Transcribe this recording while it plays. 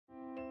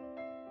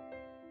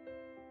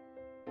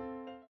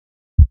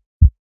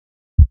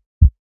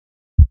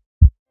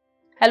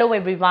Hello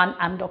everyone,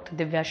 I'm Dr.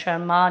 Divya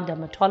Sharma,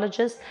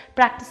 dermatologist,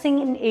 practicing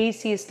in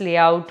ACS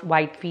layout,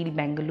 Whitefield,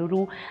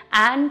 Bangalore,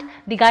 and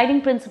the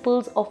guiding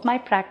principles of my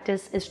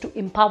practice is to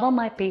empower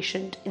my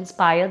patient,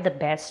 inspire the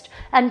best,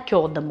 and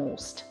cure the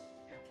most.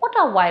 What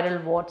are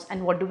viral warts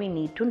and what do we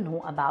need to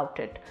know about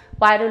it?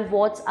 Viral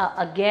warts are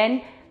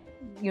again,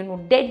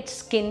 dead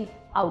skin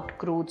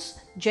outgrowths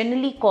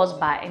generally caused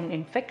by an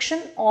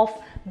infection of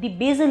the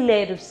basal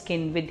layer of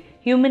skin with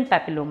human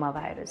papilloma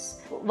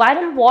virus.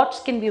 Viral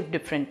warts can be of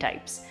different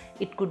types.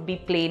 It could be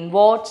plain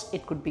warts,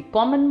 it could be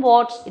common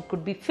warts, it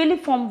could be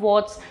filiform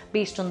warts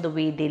based on the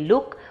way they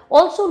look.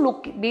 Also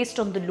based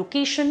on the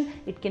location,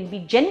 it can be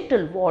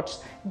genital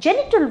warts.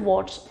 Genital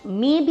warts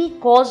may be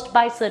caused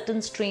by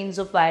certain strains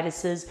of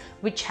viruses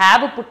which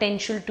have a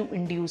potential to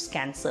induce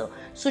cancer.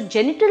 So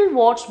genital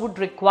warts would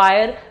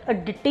require a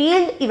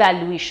detailed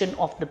evaluation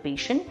of the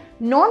patient.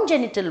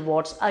 Non-genital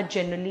warts are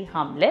generally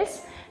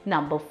harmless.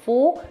 Number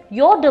 4,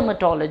 your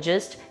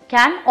dermatologist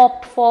can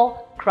opt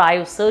for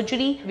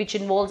cryosurgery, which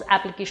involves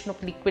application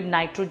of liquid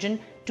nitrogen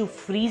to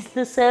freeze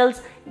the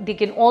cells. They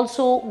can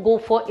also go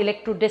for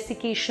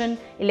electrodesiccation,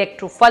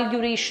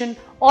 electrofulguration,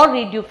 or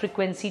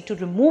radiofrequency to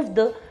remove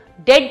the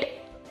dead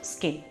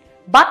skin.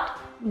 But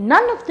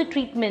none of the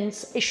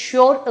treatments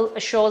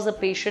assures a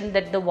patient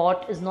that the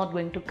wart is not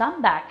going to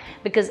come back,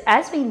 because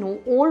as we know,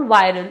 all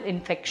viral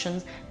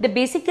infections,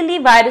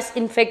 virus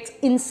infects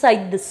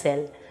inside the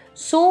cell.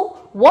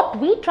 So what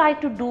we try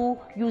to do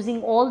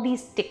using all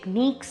these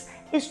techniques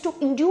is to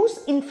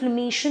induce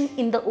inflammation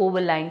in the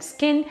overlying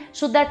skin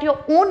so that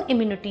your own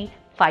immunity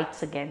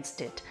fights against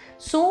it.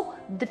 So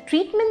the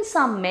treatments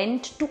are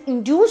meant to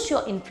induce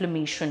your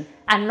inflammation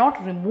and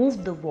not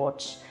remove the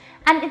warts.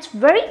 And it's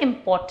very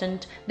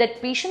important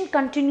that patient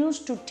continues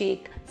to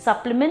take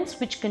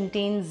supplements which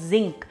contain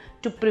zinc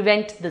to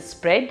prevent the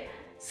spread.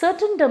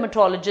 Certain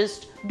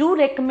dermatologists do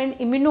recommend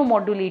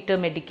immunomodulator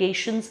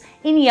medications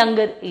in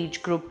younger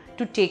age group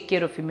to take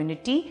care of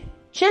immunity.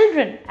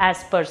 Children,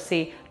 as per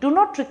se, do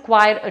not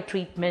require a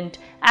treatment,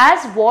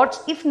 as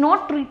warts, if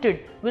not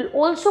treated, will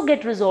also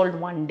get resolved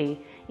one day.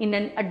 In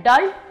an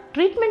adult,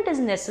 treatment is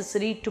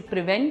necessary to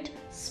prevent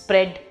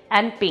spread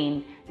and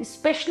pain,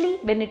 especially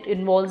when it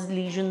involves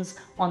lesions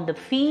on the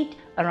feet,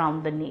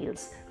 around the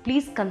nails.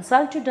 Please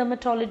consult your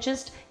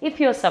dermatologist if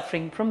you are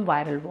suffering from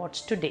viral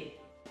warts today.